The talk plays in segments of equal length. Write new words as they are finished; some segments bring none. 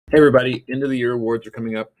Hey everybody, end of the year awards are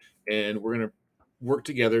coming up, and we're going to work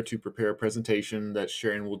together to prepare a presentation that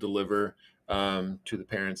Sharon will deliver to the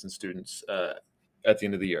parents and students at the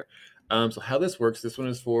end of the year. So how this works, this one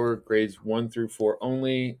is for grades 1 through 4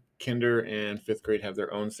 only. Kinder and fifth grade have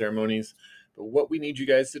their own ceremonies. But what we need you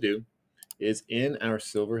guys to do is in our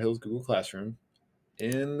Silver Hills Google Classroom,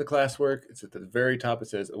 in the classwork, it's at the very top. It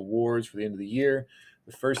says awards for the end of the year.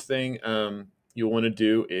 The first thing you'll want to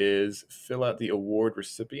do is fill out the award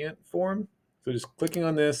recipient form. So just clicking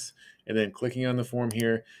on this and then clicking on the form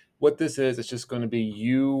here. What this is, it's just going to be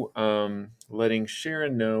you letting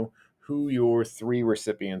Sharon know who your 3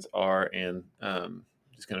 recipients are, and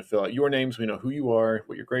just going to fill out your names. We know who you are,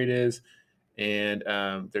 what your grade is, and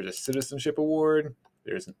there's a citizenship award,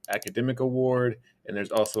 there's an academic award, and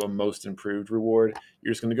there's also a most improved reward.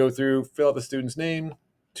 You're just going to go through, fill out the student's name,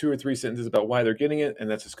 2 or 3 sentences about why they're getting it, and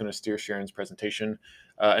that's just going to steer Sharon's presentation.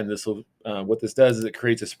 And this will, what this does is it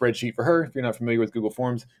creates a spreadsheet for her. If you're not familiar with Google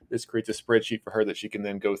Forms, this creates a spreadsheet for her that she can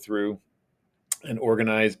then go through and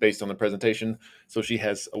organize based on the presentation. So she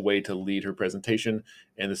has a way to lead her presentation,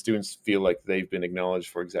 and the students feel like they've been acknowledged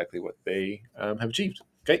for exactly what they have achieved.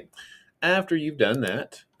 Okay. After you've done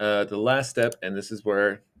that, the last step, and this is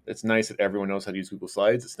where it's nice that everyone knows how to use Google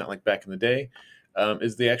Slides. It's not like back in the day,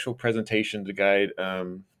 is the actual presentation to guide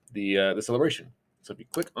the celebration. So if you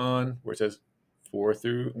click on where it says 1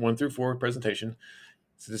 through 4 presentation,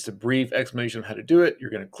 so just a brief explanation of how to do it. You're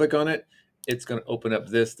going to click on it. It's going to open up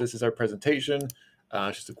this. This is our presentation.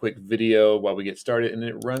 It's just a quick video while we get started, and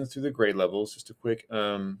it runs through the grade levels. Just a quick,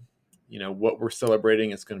 what we're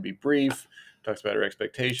celebrating. It's going to be brief. Talks about our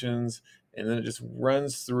expectations, and then it just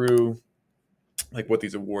runs through like what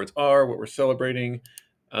these awards are, what we're celebrating,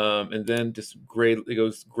 and then just grade. It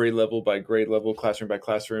goes grade level by grade level, classroom by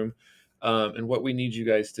classroom. And what we need you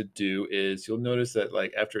guys to do is, you'll notice that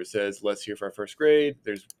like after it says let's hear for our first grade,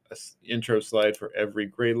 there's an intro slide for every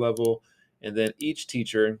grade level, and then each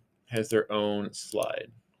teacher has their own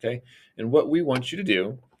slide. Okay, and what we want you to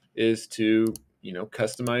do is to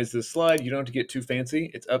customize this slide. You don't have to get too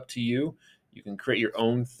fancy. It's up to you. You can create your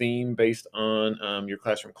own theme based on your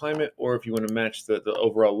classroom climate, or if you want to match the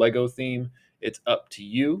overall Lego theme, it's up to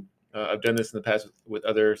you. I've done this in the past with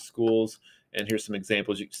other schools, and here's some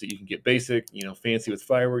examples. You can see you can get basic, fancy with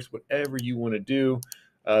fireworks, whatever you want to do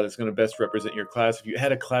that's going to best represent your class. If you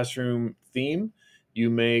had a classroom theme, you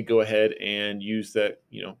may go ahead and use that,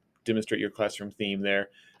 demonstrate your classroom theme there,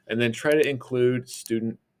 and then try to include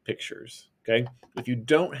student pictures. Okay. If you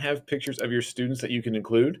don't have pictures of your students that you can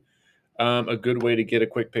include, a good way to get a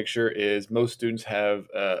quick picture is most students have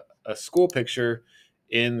a school picture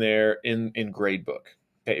in their in grade book.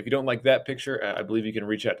 Okay, if you don't like that picture, I believe you can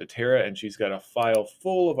reach out to Tara, and she's got a file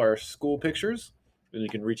full of our school pictures. And you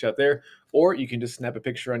can reach out there, or you can just snap a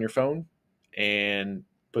picture on your phone and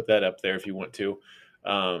put that up there if you want to.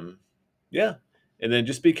 Yeah, and then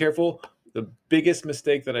just be careful. The biggest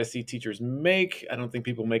mistake that I see teachers make, I don't think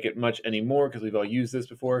people make it much anymore because we've all used this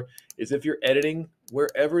before, is if you're editing,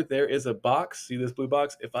 wherever there is a box, see this blue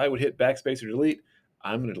box? If I would hit backspace or delete,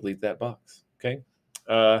 I'm going to delete that box. Okay.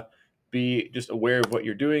 Be just aware of what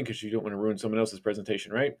you're doing because you don't want to ruin someone else's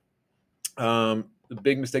presentation, right? The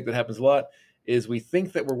big mistake that happens a lot is we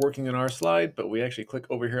think that we're working on our slide, but we actually click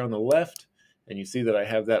over here on the left, and you see that I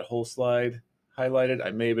have that whole slide highlighted.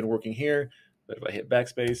 I may have been working here, but if I hit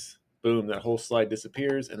backspace, boom, that whole slide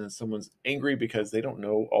disappears, and then someone's angry because they don't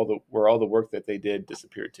know where all the work that they did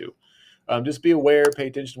disappeared to. Just be aware, pay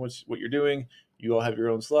attention to what you're doing. You all have your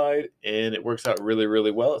own slide, and it works out really, really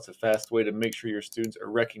well. It's a fast way to make sure your students are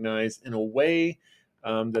recognized in a way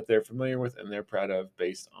that they're familiar with and they're proud of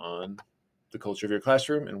based on the culture of your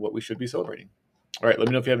classroom and what we should be celebrating. All right, let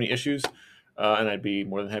me know if you have any issues, and I'd be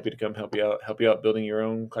more than happy to come help you out building your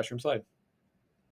own classroom slide.